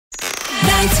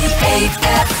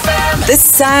98FM. The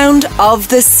sound of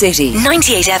the city.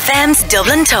 98FM's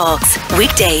Dublin Talks.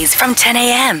 Weekdays from 10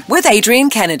 a.m. With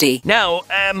Adrian Kennedy. Now,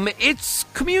 it's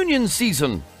communion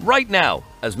season right now,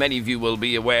 as many of you will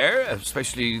be aware,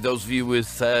 especially those of you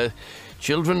with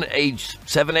children aged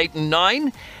 7, 8 and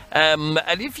 9. And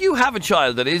if you have a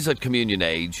child that is at communion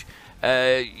age,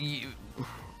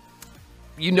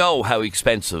 you know how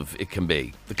expensive it can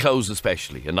be. The clothes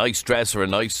especially. A nice dress or a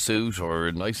nice suit or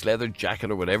a nice leather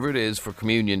jacket or whatever it is for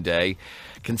communion day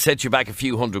can set you back a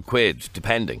few £100,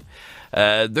 depending.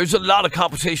 There's a lot of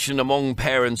competition among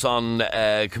parents on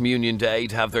communion day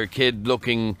to have their kid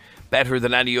looking better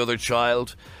than any other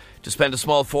child, to spend a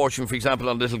small fortune, for example,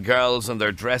 on little girls and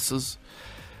their dresses,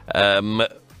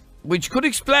 which could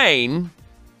explain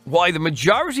why the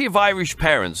majority of Irish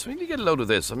parents, we need to get a load of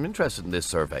this, I'm interested in this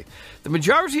survey. The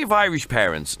majority of Irish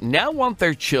parents now want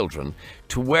their children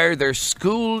to wear their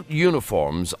school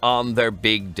uniforms on their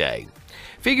big day.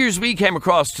 Figures we came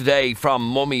across today from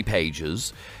Mummy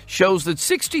Pages shows that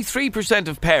 63%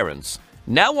 of parents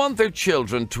now want their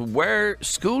children to wear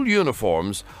school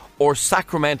uniforms or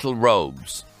sacramental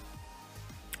robes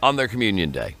on their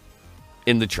communion day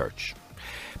in the church.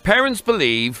 Parents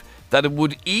believe that it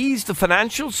would ease the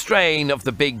financial strain of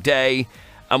the big day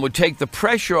and would take the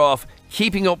pressure off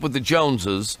keeping up with the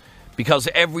Joneses because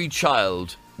every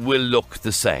child will look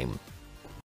the same.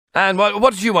 And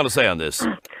what did you want to say on this?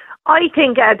 I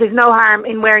think there's no harm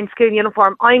in wearing school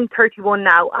uniform. I'm 31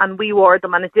 now and we wore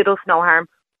them and it did us no harm.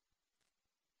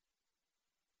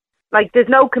 Like, there's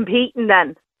no competing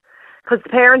then. Because the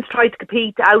parents try to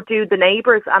compete to outdo the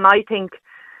neighbours, and I think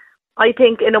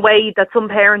in a way that some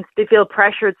parents, they feel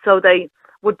pressured, so they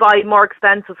would buy more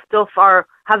expensive stuff or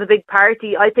have a big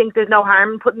party. I think there's no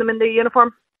harm in putting them in their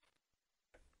uniform.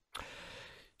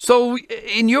 So,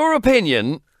 in your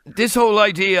opinion, this whole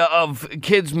idea of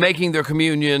kids making their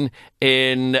communion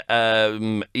in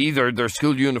either their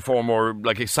school uniform or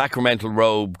like a sacramental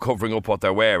robe covering up what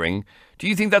they're wearing, do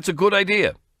you think that's a good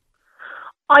idea?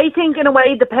 I think in a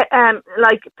way,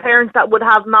 like parents that would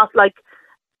have not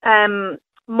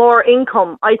more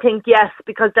income, I think yes,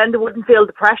 because then they wouldn't feel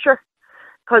the pressure.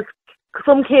 Because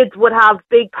some kids would have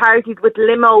big parties with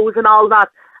limos and all that,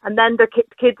 and then their kids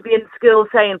would be in school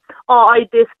saying, "Oh, I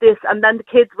this," and then the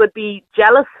kids would be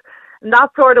jealous. And that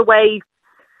sort of way,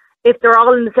 if they're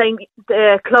all in the same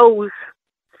clothes,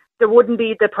 there wouldn't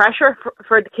be the pressure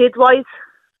for the kids wise.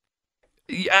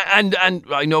 Yeah, and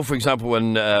I know, for example,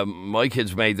 when my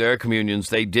kids made their communions,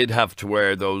 they did have to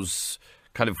wear those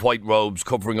kind of white robes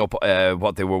covering up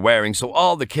what they were wearing. So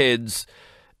all the kids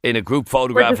in a group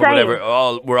photograph or whatever,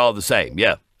 were all the same.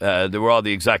 Yeah, they were all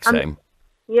the exact same.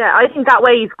 Yeah, I think that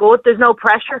way is good. There's no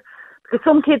pressure. Because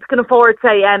some kids can afford,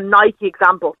 say, Nike,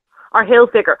 example, or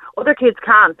Hilfiger. Other kids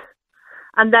can't.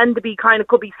 And then to be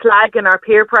could be slagging or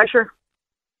peer pressure.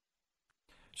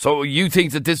 So you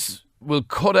think that this will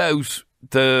cut out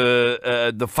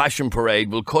the fashion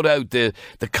parade, will cut out the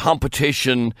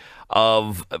competition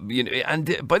of,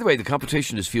 and by the way, the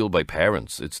competition is fueled by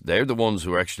parents. They're the ones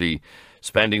who are actually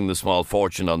spending the small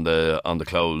fortune on the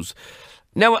clothes.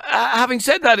 Now, having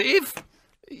said that,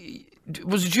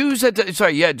 was it you said that,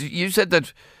 sorry, yeah, you said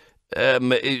that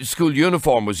school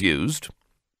uniform was used.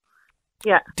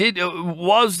 Yeah.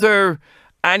 Was there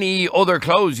any other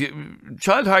clothes?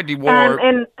 Child hardly wore.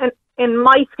 In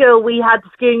my school, we had the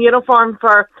school uniform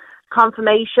for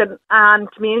confirmation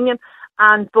and communion.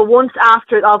 But once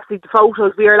after, obviously, the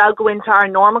photos, we were allowed to go into our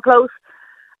normal clothes.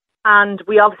 And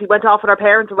we obviously went off with our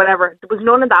parents or whatever. There was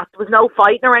none of that. There was no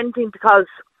fighting or anything because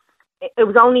it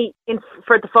was only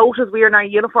for the photos we were in our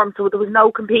uniform, so there was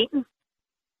no competing.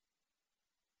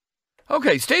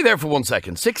 Okay, stay there for 1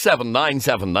 second.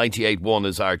 6797 981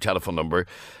 is our telephone number.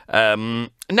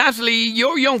 Natalie,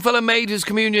 your young fella made his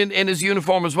communion in his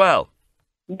uniform as well.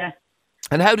 Yeah.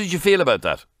 And how did you feel about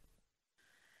that?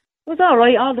 It was all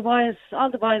right. All the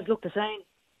boys looked the same.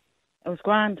 It was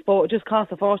grand, but it just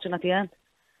cost a fortune at the end.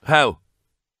 How?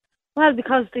 Well,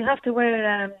 because they have to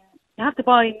wear, you have to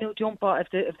buy a new jumper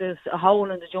if there's a hole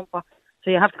in the jumper.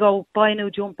 So you have to go buy a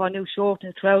new jumper, new short,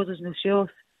 new trousers, new shoes.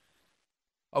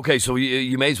 Okay, so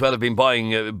you may as well have been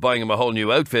buying him a whole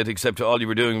new outfit, except all you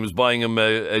were doing was buying him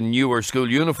a newer school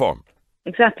uniform.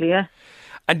 Exactly, yeah.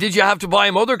 And did you have to buy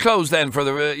him other clothes then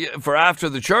for after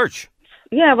the church?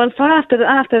 Yeah, well, for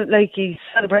after like his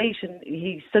celebration,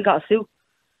 he still got a suit.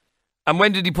 And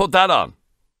when did he put that on?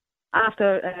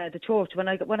 After the church, when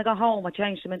I got home, I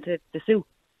changed him into the suit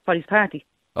for his party.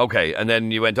 Okay, and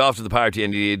then you went off to the party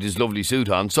and he had his lovely suit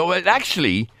on. So it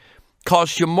actually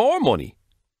cost you more money.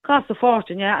 Cost a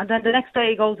fortune, yeah. And then the next day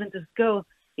he goes into school,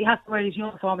 he has to wear his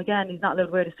uniform again. He's not allowed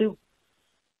to wear the suit.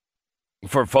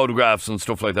 For photographs and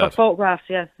stuff like For that. photographs,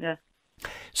 yeah.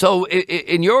 So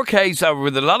in your case,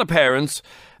 with a lot of parents,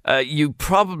 you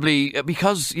probably,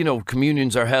 because,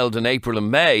 communions are held in April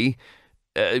and May,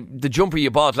 the jumper you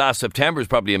bought last September is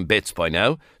probably in bits by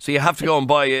now. So you have to go and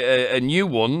buy a new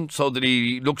one so that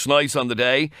he looks nice on the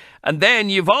day. And then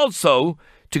you've also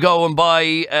to go and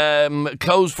buy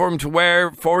clothes for him to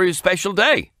wear for his special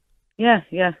day. Yeah.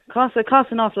 It costs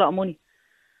an awful lot of money.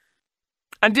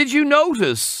 And did you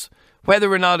notice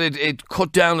whether or not it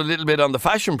cut down a little bit on the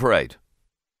fashion parade?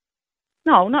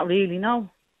 No, not really, no.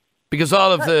 Because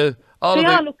all look the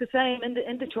same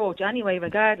in the church anyway,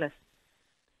 regardless.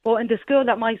 But in the school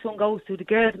that my son goes to, the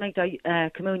girls make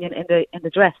their communion in the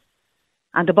dress,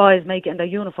 and the boys make it in their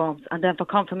uniforms, and then for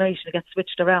confirmation it gets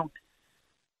switched around.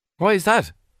 Why is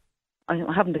that? I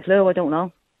haven't a clue. I don't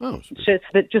know. Oh,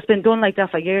 it's just been done like that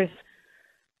for years.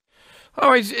 All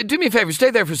right, do me a favour,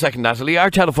 stay there for a second, Natalie. Our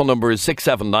telephone number is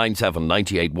 6797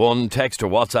 981. Text or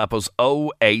WhatsApp us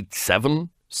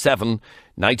 0877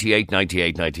 98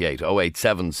 98 98.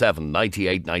 0877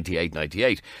 98 98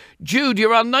 98. Jude,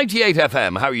 you're on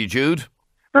 98FM. How are you, Jude?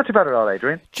 Not too bad at all,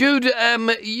 Adrian. Jude,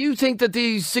 you think that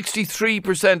these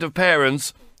 63% of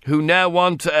parents who now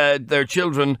want their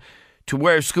children to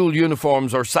wear school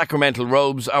uniforms or sacramental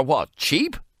robes are what,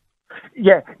 cheap?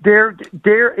 Yeah,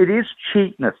 it is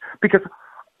cheapness, because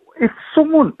if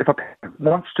a parent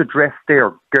wants to dress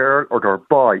their girl or their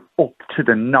boy up to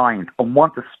the nines and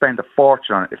want to spend a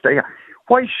fortune on it,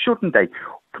 why shouldn't they?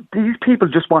 These people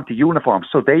just want the uniform,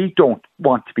 so they don't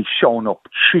want to be shown up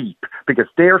cheap because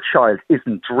their child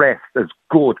isn't dressed as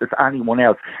good as anyone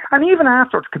else. And even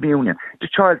after the communion, the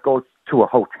child goes to a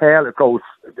hotel, it goes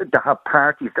to have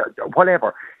parties,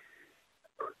 whatever.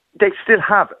 They still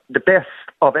have the best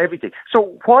of everything.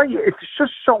 So why, it's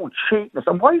just showing cheapness.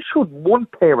 And why should one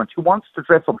parent who wants to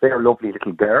dress up their lovely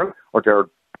little girl or their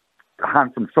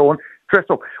handsome son dress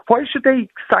up, why should they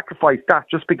sacrifice that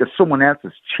just because someone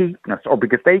else's cheapness or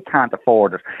because they can't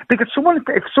afford it? Because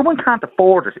if someone can't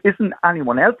afford it, isn't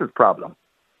anyone else's problem.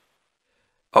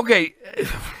 Okay,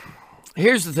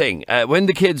 here's the thing. When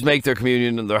the kids make their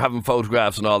communion and they're having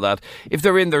photographs and all that, if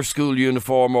they're in their school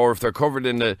uniform or if they're covered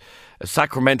in a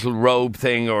sacramental robe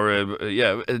thing or,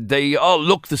 they all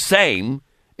look the same.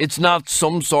 It's not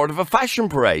some sort of a fashion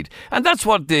parade. And that's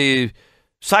what the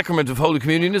sacrament of Holy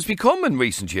Communion has become in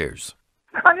recent years.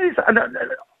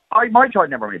 My child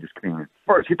never made his communion.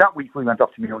 First, that week we went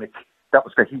up to Munich. That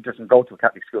was because he doesn't go to a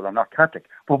Catholic school. I'm not Catholic.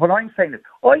 But what I'm saying is,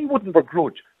 I wouldn't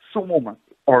begrudge some woman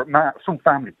or some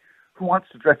family who wants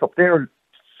to dress up their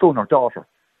son or daughter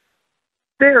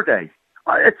their day.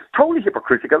 It's totally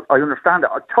hypocritical. I understand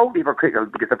that. Totally hypocritical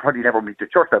because they probably never meet the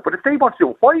church there. But if they want to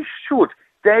do it, why should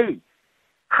they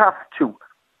have to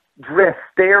dress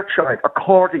their child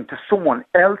according to someone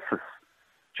else's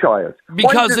child?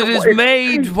 Because it is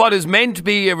made what is meant to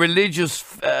be a religious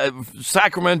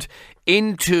sacrament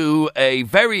into a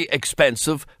very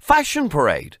expensive fashion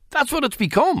parade. That's what it's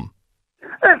become.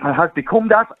 It has become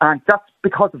that, and that's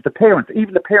because of the parents,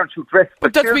 even the parents who dress.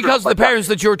 But that's because of the parents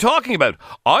that you're talking about.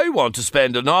 I want to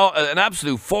spend an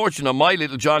absolute fortune on my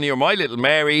little Johnny or my little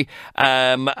Mary,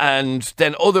 and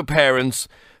then other parents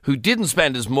who didn't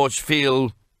spend as much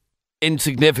feel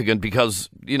insignificant because,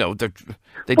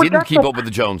 they didn't keep up with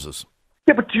the Joneses.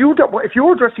 Yeah, but if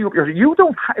you're dressing up, you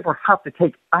don't ever have to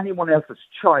take anyone else's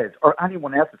child or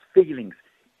anyone else's feelings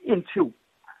into.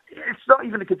 It's not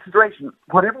even a consideration,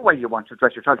 whatever way you want to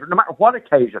dress your child, no matter what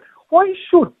occasion. Why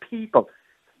should people?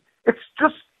 It's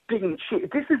just being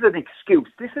cheap. This is an excuse.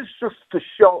 This is just to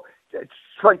show, it's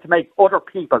trying to make other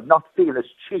people not feel as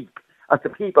cheap as the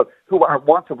people who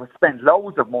want to spend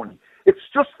loads of money. It's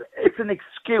an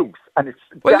excuse. And it's.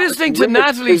 Well, listening to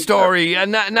Natalie's story,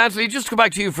 and Natalie, just to go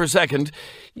back to you for a second.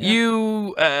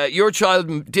 Yeah. Your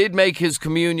child did make his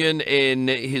communion in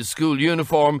his school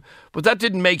uniform, but that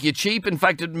didn't make you cheap. In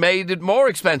fact, it made it more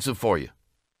expensive for you.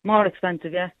 More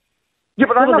expensive, yeah. Yeah,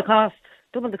 but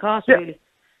double the cost, yeah. Really.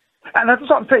 And that's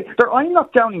what I'm saying. I'm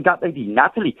not downing that lady,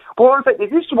 Natalie. But what I'm saying,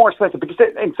 it is more expensive because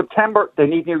in September they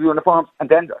need new uniforms,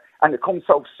 and it comes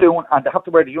so soon, and they have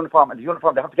to wear the uniform, and the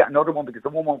uniform they have to get another one because the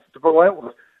one wants to go out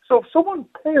with it. So if some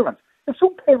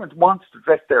parent wants to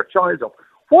dress their child up,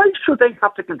 why should they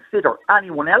have to consider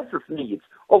anyone else's needs,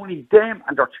 only them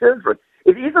and their children?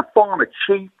 It is a form of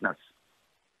cheapness.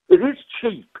 It is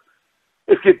cheap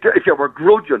if you're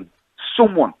begrudging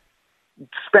someone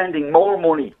spending more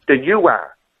money than you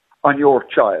are on your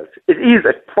child. It is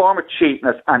a form of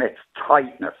cheapness and it's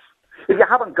tightness. If you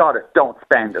haven't got it, don't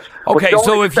spend it. Okay,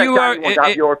 so if you are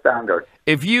your standard.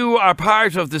 If you are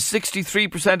part of the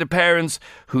 63% of parents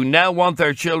who now want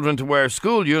their children to wear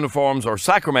school uniforms or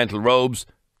sacramental robes,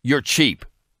 you're cheap.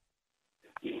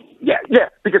 Yeah,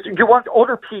 because you want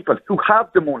other people who have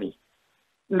the money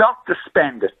not to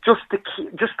spend it, just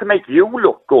to make you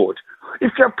look good.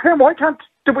 If you're a parent, why can't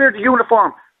they wear the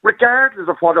uniform regardless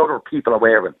of what other people are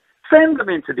wearing? Send them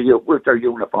into with their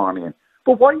uniform in.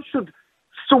 But why should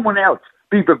someone else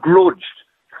be begrudged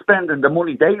spending the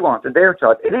money they want in their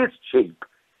child? It is cheap.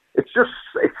 It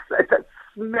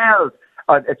smells.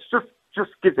 It's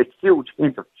just gives a huge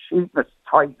hint of cheapness,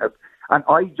 tightness, and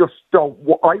I just don't.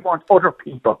 I want other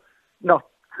people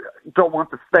don't want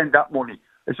to spend that money.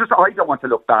 It's just I don't want to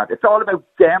look bad. It's all about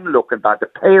them looking bad, the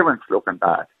parents looking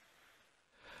bad.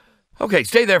 Okay,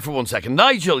 stay there for 1 second.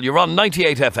 Nigel, you're on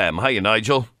 98FM. Hiya,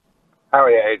 Nigel. How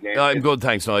are you, Adrian? I'm good,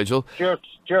 thanks, Nigel. Just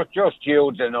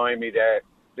you annoy me there.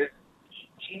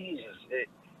 Jesus,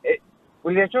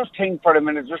 will you just think for a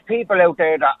minute? There's people out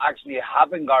there that actually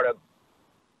haven't got a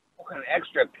fucking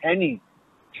extra penny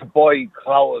to buy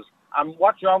clothes. And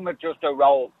what's wrong with just a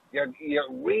robe? You're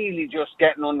really just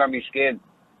getting under my skin.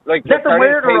 Like, let them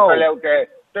wear the robe. Out there.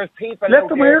 There's people let out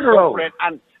them there wear the robe.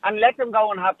 and let them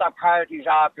go and have their parties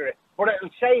after it. But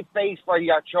it'll save face for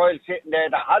your child sitting there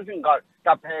that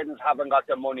parents haven't got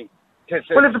the money to if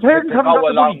the parents haven't got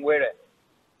the money, with it.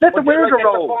 Let them wear the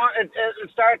robe.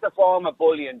 It'll start to form a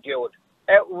bullying, dude.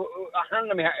 It'll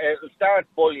start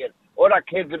bullying. Other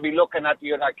kids will be looking at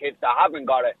the other kids that haven't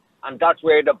got it, and that's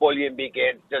where the bullying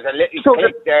begins. There's a little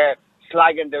kid there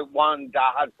slagging the one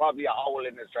that has probably a hole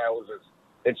in his trousers.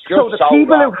 It's just the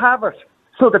people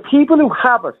who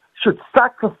have it should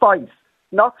sacrifice,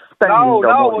 not spending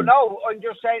their money. No, I'm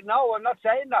just saying, no, I'm not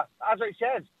saying that. As I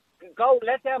said, go,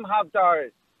 let them have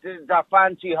their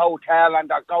fancy hotel and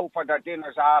go for their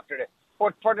dinners after it.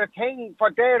 But for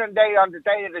there and day on the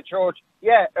day of the church,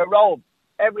 a robe,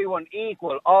 everyone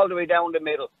equal, all the way down the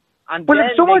middle. And well,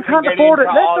 if someone can't afford it,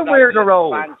 let them wear the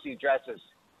robe. Fancy dresses.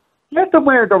 Let them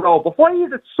wear the robe. But why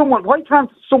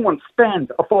can't someone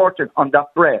spend a fortune on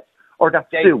that dress or that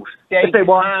suit if they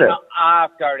want to?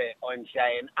 After it, I'm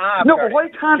saying. No, but why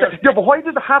can't it? No, but why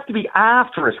does it have to be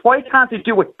after it? Why can't they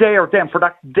do it there then for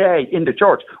that day in the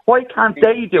church? Why can't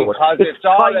they do it? Because it's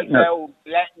all about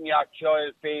letting your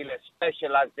child feel as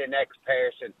special as the next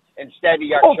person instead of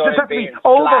your child being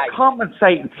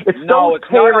overcompensating. It's those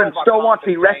parents don't want to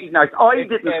be recognised. I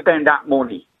didn't spend that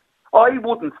money. I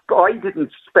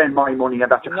didn't spend my money on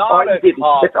that. I didn't.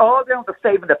 It's all down to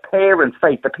saving the parents'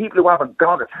 face, the people who haven't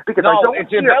got it. Because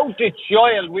it's about the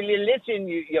child. Will you listen,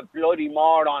 you bloody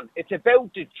moron? It's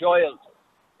about the child.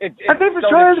 The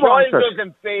child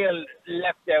doesn't feel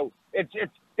left out. It's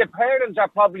the parents are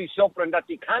probably suffering that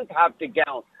they can't have the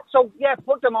gown. So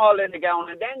put them all in the gown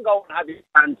and then go and have a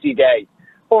fancy day.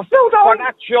 But for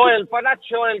that child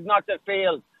not to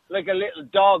feel like a little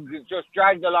dog just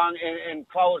dragged along in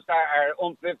clothes that are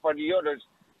unfit for the others,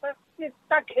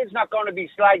 that kid's not going to be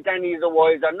slagged any the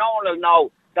wiser. No one will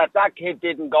know that kid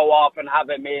didn't go off and have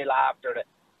a meal after it.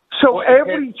 So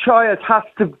every child has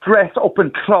to dress up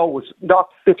in clothes not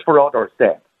fit for others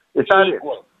then? Is that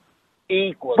equal?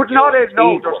 Equal. But there's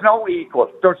no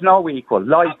equal. There's no equal.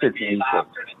 Life isn't equal.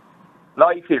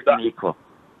 Life isn't equal.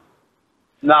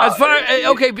 No. As far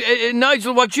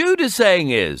Nigel, what Jude is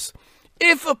saying is,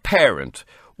 if a parent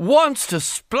wants to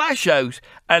splash out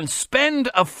and spend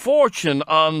a fortune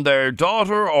on their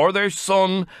daughter or their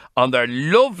son, on their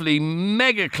lovely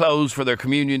mega clothes for their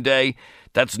communion day,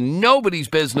 that's nobody's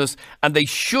business, and they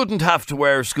shouldn't have to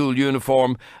wear a school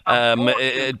uniform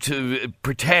to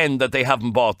pretend that they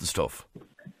haven't bought the stuff.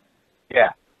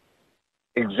 Yeah,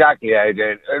 exactly,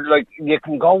 Adrian. Like, you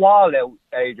can go all out,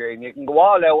 Adrian. You can go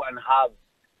all out and have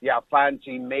your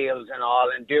fancy meals and all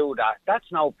and do that. That's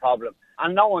no problem.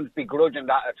 And no one's begrudging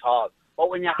that at all. But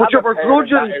when you have a parent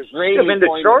that is really in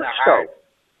the church, though.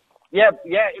 Yeah,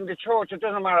 in the church, it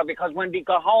doesn't matter, because when they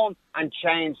go home and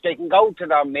change, they can go to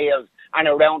their meals and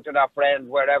around to their friends,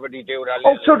 wherever they do their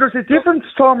so there's a different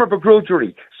form of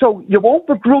begrudgery. So you won't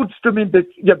begrudge them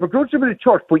you begrudge them in the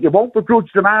church, but you won't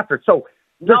begrudge them after. So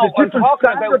there's a different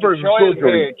standard of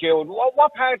begrudgery. Jude.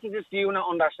 What part of this do you not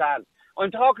understand?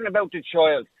 I'm talking about the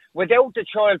child. Without the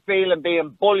child being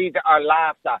bullied or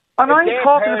laughed at. And I'm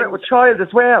talking about a child as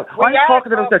well. I'm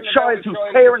talking about the child whose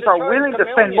parents are willing to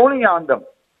spend money on them.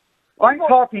 I'm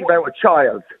talking about a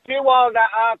child. Do all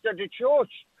that after the church.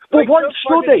 But why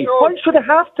should they? Why should they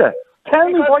have to?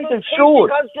 Tell me why they should.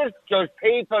 Because there's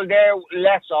people there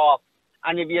less off.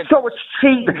 And if you so it's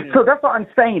cheap. So that's what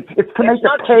I'm saying. It's to make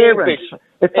the parents.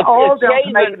 It's all down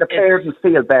to making the parents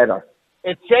feel better.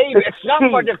 It's cheap. It's not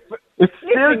for the... It's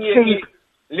still cheap.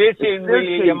 Listen,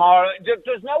 William,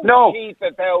 there's no cheap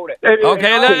about it.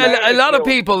 Okay, a lot of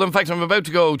people, in fact, I'm about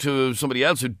to go to somebody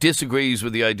else who disagrees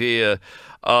with the idea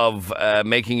of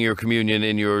making your communion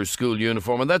in your school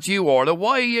uniform, and that's you, Orla.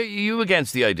 Why are you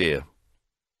against the idea?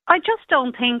 I just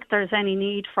don't think there's any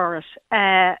need for it.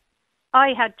 I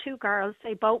had two girls,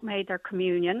 they both made their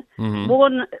communion. Mm-hmm.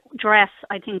 One dress,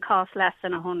 I think, cost less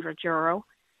than €100,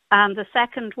 and the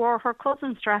second wore her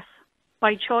cousin's dress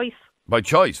by choice. By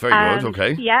choice, very good,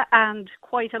 okay. Yeah, and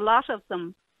quite a lot of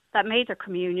them that made their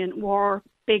communion wore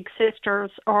big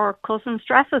sisters' or cousins'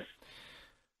 dresses.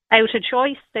 Out of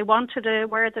choice, they wanted to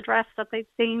wear the dress that they'd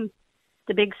seen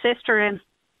the big sister in.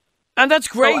 And that's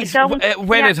great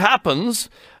when it happens,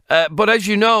 but as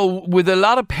you know, with a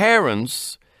lot of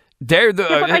parents, but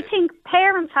I think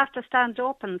parents have to stand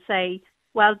up and say,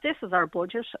 well, this is our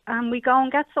budget, and we go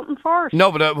and get something for it.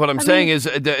 No, but what I'm saying is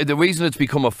the reason it's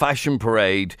become a fashion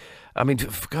parade. I mean,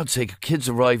 for God's sake, kids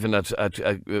arriving at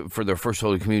for their first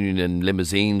Holy Communion in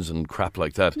limousines and crap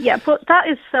like that. Yeah, but that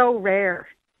is so rare.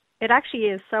 It actually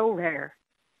is so rare.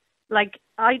 Like,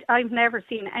 I've never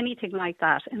seen anything like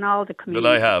that in all the communions.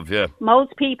 But I have, yeah.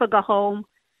 Most people go home,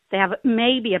 they have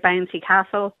maybe a bouncy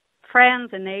castle,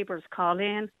 friends and neighbours call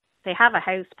in, they have a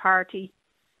house party.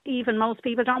 Even most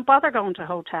people don't bother going to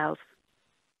hotels.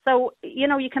 So,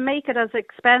 you can make it as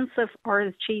expensive or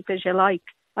as cheap as you like.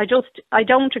 I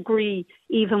don't agree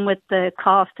even with the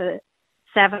cost of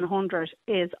 $700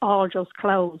 is all just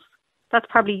clothes. That's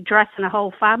probably dressing a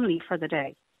whole family for the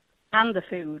day and the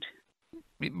food.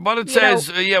 What it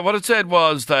said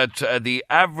was that the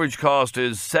average cost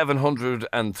is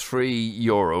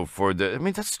 €703 for the. I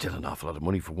mean, that's still an awful lot of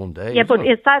money for one day. Yeah, but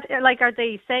is that are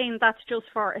they saying that's just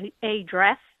for a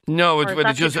dress? No, it's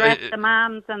just the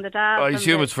mums and the dads. I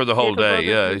assume it's for the whole day.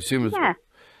 Yeah, I assume it's. Yeah.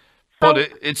 But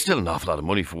it's still an awful lot of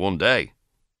money for one day.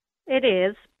 It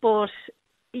is, but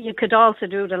you could also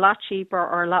do it a lot cheaper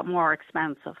or a lot more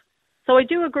expensive. So I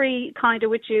do agree kind of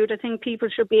with you. I think people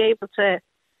should be able to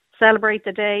celebrate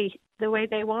the day the way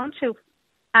they want to.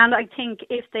 And I think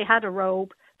if they had a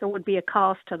robe, there would be a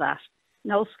cost to that.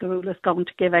 No school is going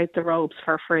to give out the robes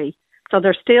for free. So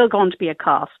there's still going to be a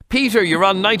cost. Peter, you're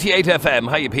on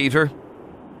 98FM. Hiya, Peter.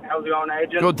 How's it going,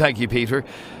 Adrian? Good, thank you, Peter.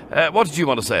 What did you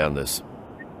want to say on this?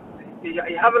 You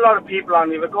have a lot of people on.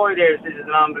 You have a guy there who says he's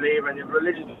an unbeliever, and you have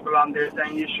religious people on there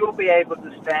saying you should be able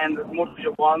to spend as much as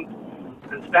you want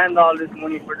and spend all this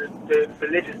money for the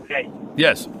religious day.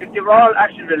 Yes. If they were all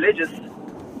actually religious,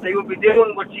 they would be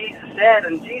doing what Jesus said,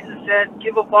 and Jesus said,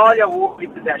 give up all your worldly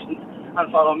possessions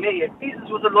and follow me. If Jesus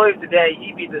was alive today,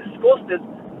 he'd be disgusted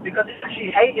because he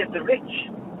actually hated the rich.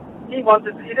 He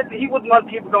wouldn't want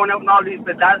people going out in all these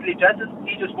bedazzly dresses.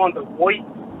 He just wanted white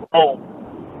home.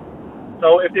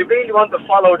 So if they really want to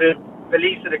follow the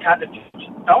beliefs of the Catholic Church,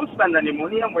 don't spend any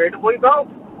money and wear the white robe.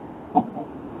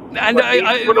 And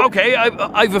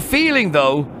I've a feeling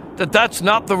though that that's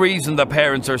not the reason that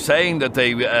parents are saying that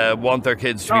they want their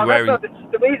kids to be wearing.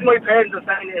 The reason my parents are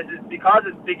saying it is because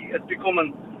it's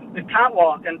becoming the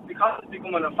catwalk and because it's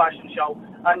becoming a fashion show.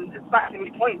 And it's back to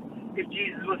my point. If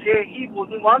Jesus was here, he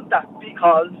wouldn't want that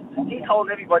because he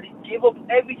told everybody, give up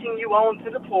everything you own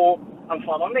to the poor and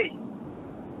follow me.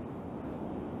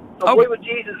 So why would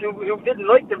Jesus, who didn't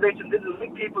like the rich and didn't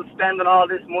like people spending all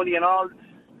this money and all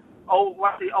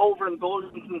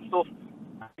overindulgence and stuff,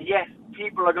 yes,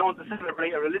 people are going to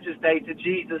celebrate a religious day to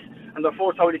Jesus and the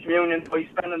Fourth Holy Communion by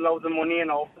spending loads of money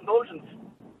and overindulgence.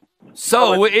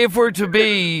 So if we're to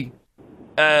be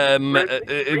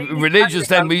religious,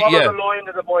 then we follow the line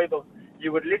of the Bible.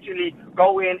 You would literally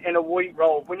go in a white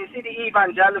robe. When you see the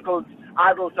evangelicals,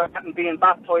 adults are being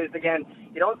baptised again,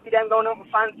 you don't see them going out in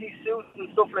fancy suits and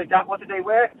stuff like that. What do they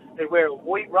wear? They wear a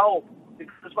white robe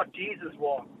because that's what Jesus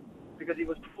wore, because he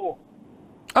was poor.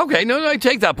 Okay, no, I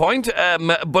take that point.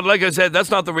 But like I said,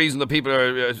 that's not the reason that people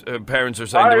parents are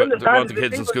saying they want the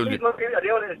kids in school. The reason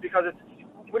is because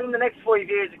within the next 5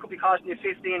 years, it could be costing you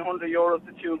 €1,500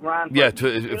 to $2,000. Yeah,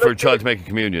 for a child to make a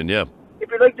communion, yeah.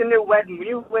 If you like the new wedding, when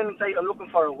you go in and say, I'm looking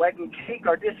for a wedding cake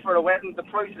or this for a wedding, the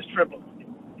price is triple.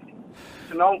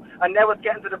 And now it's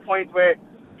getting to the point where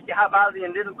you have Aldi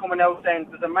and Lidl coming out saying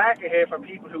there's a market here for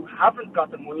people who haven't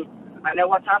got the money. And now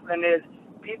what's happening is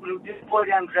people who didn't buy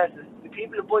the dresses, the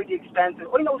people who buy the expensive.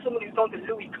 I know someone who's gone to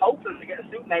Louis Copeland to get a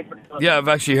suit made for themselves. Yeah, I've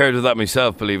actually heard of that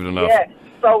myself, believe it or not. Yeah,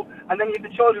 so, and then you have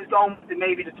the child who's going to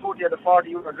maybe the 30 or the 40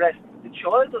 euro dress. The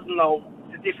child doesn't know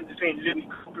the difference between Louis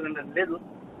Copeland and Lidl.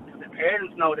 The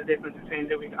parents know the difference between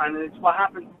Louis, and it's what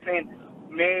happens between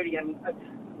Mary and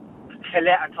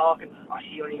Colette are talking,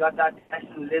 she only got that dress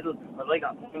in Lidl, or I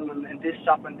got one in this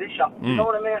shop and this shop. You know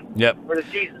what I mean? Yep. Whereas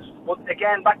Jesus, but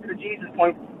again, back to the Jesus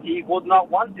point, he would not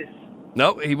want this.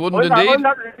 No, he wouldn't indeed. I'm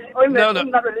not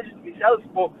religious myself,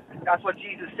 but that's what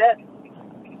Jesus said.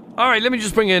 All right, let me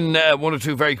just bring in one or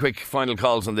two very quick final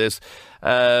calls on this.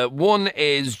 One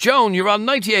is Joan. You're on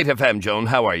 98FM, Joan.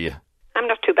 How are you? I'm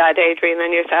not too bad, Adrian,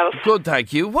 and yourself? Good,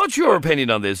 thank you. What's your opinion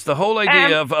on this? The whole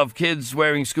idea of kids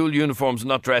wearing school uniforms and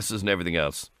not dresses and everything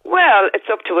else? Well, it's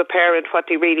up to a parent what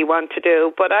they really want to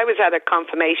do. But I was at a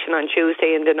confirmation on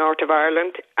Tuesday in the north of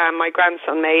Ireland, and my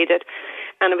grandson made it.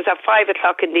 And it was at 5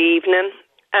 o'clock in the evening.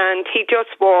 And he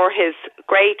just wore his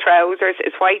grey trousers,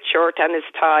 his white shirt and his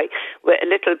tie with a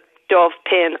little dove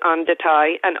pin on the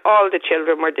tie, and all the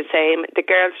children were the same. The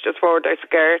girls just wore their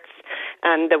skirts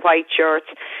and the white shirts,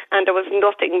 and there was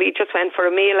nothing. We just went for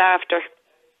a meal after.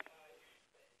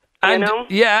 And, you know?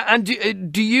 Yeah, and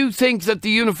do you think that the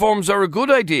uniforms are a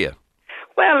good idea?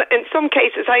 Well, in some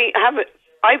cases,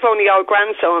 I've only all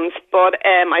grandsons, but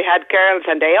I had girls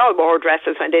and they all wore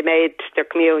dresses when they made their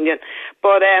communion.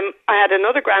 But I had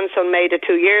another grandson made it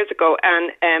 2 years ago,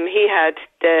 and he had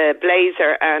the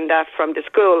blazer and that from the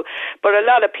school. But a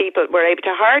lot of people were able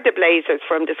to hire the blazers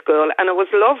from the school, and it was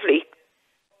lovely.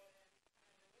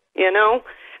 You know?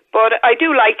 But I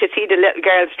do like to see the little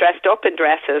girls dressed up in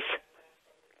dresses.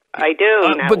 I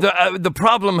do now. But the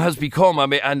problem has become, I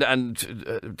mean, and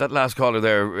that last caller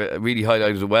there really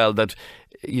highlighted it well, that,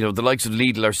 you know, the likes of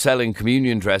Lidl are selling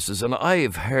communion dresses, and I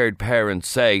have heard parents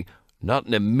say, not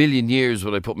in a million years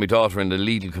would I put my daughter in a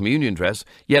Lidl communion dress,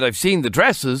 yet I've seen the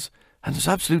dresses, and there's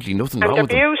absolutely nothing wrong with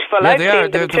them. And they're beautiful. Yeah, I've they are.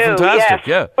 seen them They're too. fantastic,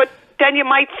 yeah. But then you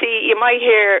might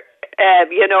hear,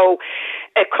 you know,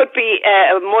 it could be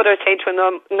a mother saying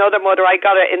to another mother, I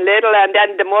got it in Lidl, and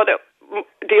then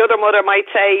the other mother might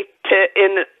say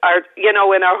in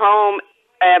our home,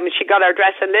 she got her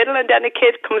dress in Lidl, and then a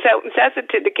kid comes out and says it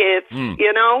to the kids,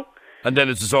 you know. And then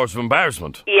it's a source of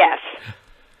embarrassment. Yes,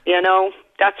 you know,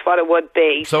 that's what it would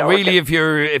be. So really, if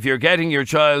you're getting your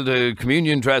child a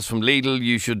communion dress from Lidl,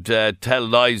 you should tell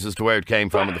lies as to where it came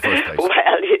from in the first place. Well,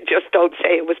 you just don't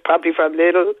say it was probably from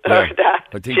Lidl or that.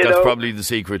 I think that's probably the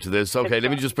secret to this. Okay,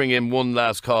 let me just bring in one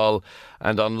last call,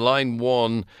 and on line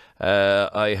one,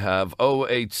 I have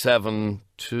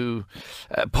 0872.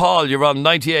 Paul, you're on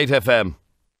 98FM.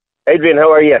 Adrian,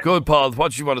 how are you? Good, Paul.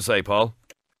 What do you want to say, Paul?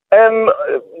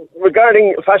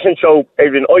 Regarding a fashion show,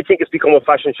 Adrian, I think it's become a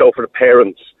fashion show for the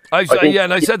parents.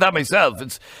 And I said that myself.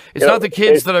 It's not the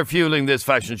kids that are fueling this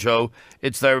fashion show.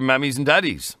 It's their mammies and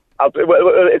daddies.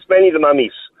 It's mainly the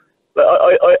mammies.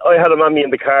 I had a mammy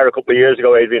in the car a couple of years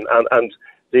ago, Adrian, and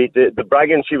the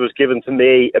bragging she was giving to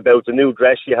me about the new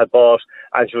dress she had bought,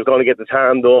 and she was going to get the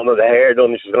tan done or the hair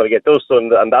done, and she was going to get this done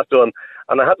and that done.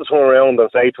 And I had to turn around and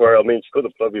say to her, I mean, she could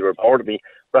have probably reported me,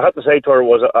 but I had to say to her,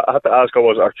 I had to ask her,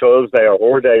 was it our child's day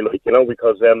or her day, like, you know,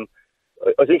 because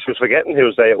I think she was forgetting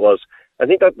whose day it was. I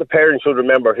think that the parents should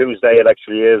remember whose day it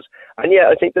actually is. And yeah,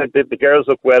 I think that the girls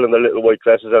look well in their little white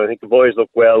dresses, and I think the boys look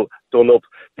well done up,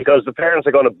 because the parents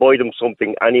are going to buy them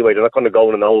something anyway. They're not going to go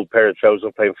in an old pair of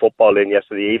trousers playing football in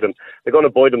yesterday evening. They're going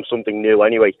to buy them something new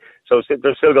anyway. So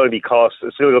there's still going to be costs.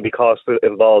 There's still going to be costs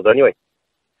involved anyway.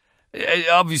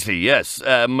 Obviously, yes.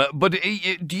 But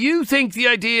do you think the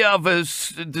idea of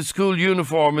the school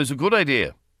uniform is a good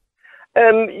idea?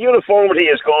 Uniformity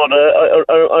is good.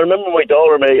 I remember my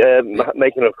daughter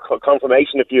making a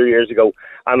confirmation a few years ago,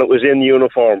 and it was in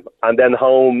uniform, and then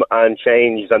home and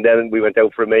changed, and then we went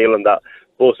out for a meal and that.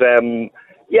 But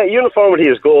yeah, uniformity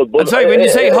is good. But sorry, when you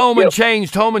say home and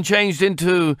changed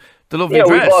into the lovely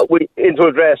dress. Into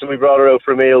a dress, and we brought her out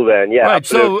for a meal. Then, yeah, right.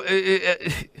 Absolutely.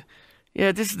 So,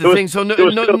 yeah, this is the thing. So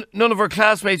none of her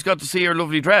classmates got to see her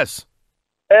lovely dress.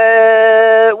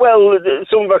 Well,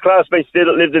 some of our classmates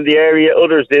lived in the area,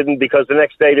 others didn't, because the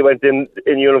next day they went in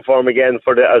uniform again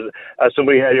for as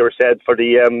somebody earlier said, for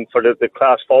the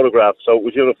class photograph. So it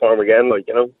was uniform again, like,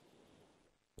 you know.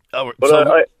 Oh,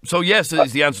 so yes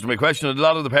is the answer to my question. A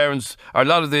lot of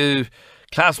the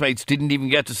classmates didn't even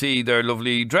get to see their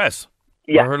lovely dress.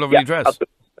 Yeah, or her lovely dress.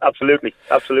 Absolutely.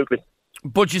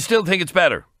 But you still think it's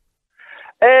better?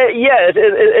 Yeah,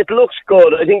 it looks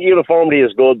good. I think uniformity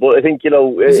is good, but I think, you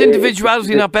know, is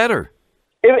individuality not better?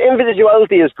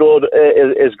 Individuality is good.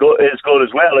 Is good as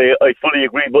well. I fully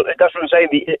agree. But that's what I'm saying.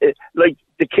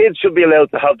 The kids should be allowed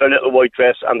to have their little white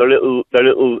dress and their little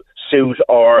suit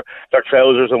or their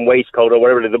trousers and waistcoat or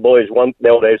whatever the boys want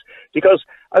nowadays. Because,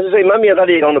 as I say, Mammy and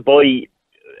Daddy are going to buy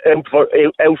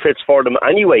outfits for them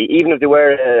anyway. Even if they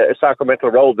wear a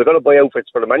sacramental robe, they're going to buy outfits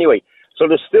for them anyway. So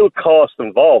there's still cost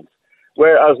involved.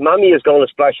 Whereas Mammy is going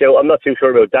to splash out, I'm not too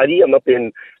sure about Daddy, I'm not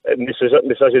being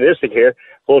misogynistic here,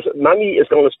 but Mammy is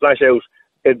going to splash out,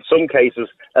 in some cases,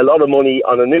 a lot of money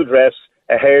on a new dress,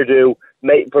 a hairdo,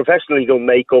 professionally done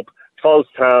makeup, false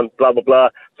tan, blah, blah, blah,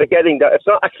 forgetting that it's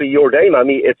not actually your day,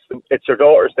 Mammy. It's your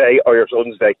daughter's day or your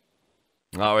son's day.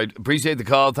 All right, appreciate the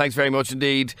call. Thanks very much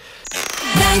indeed.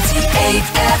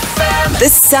 98FM. The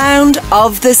sound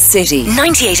of the city.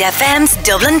 98FM's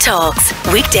Dublin Talks.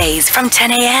 Weekdays from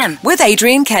 10 a.m. With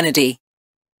Adrian Kennedy.